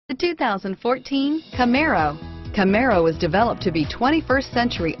The 2014 Camaro. Camaro was developed to be 21st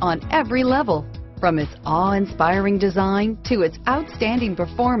century on every level, from its awe-inspiring design to its outstanding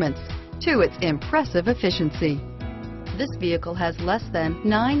performance to its impressive efficiency. This vehicle has less than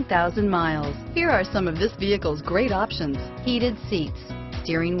 9,000 miles. Here are some of this vehicle's great options: heated seats,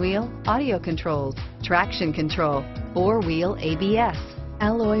 steering wheel audio controls, traction control, four-wheel ABS,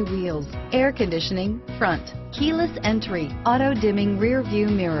 alloy wheels, air conditioning, front, keyless entry, auto-dimming rear view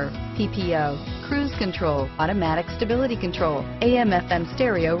mirror, PPO, cruise control, automatic stability control, AM/FM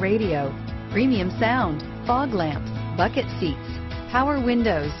stereo radio, premium sound, fog lamps, bucket seats, power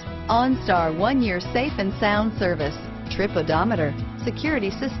windows, OnStar 1-year safe and sound service, trip odometer, security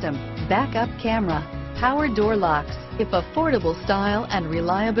system, backup camera, power door locks. If affordable style and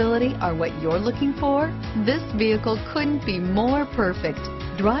reliability are what you're looking for, this vehicle couldn't be more perfect.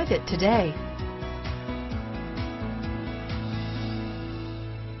 Drive it today.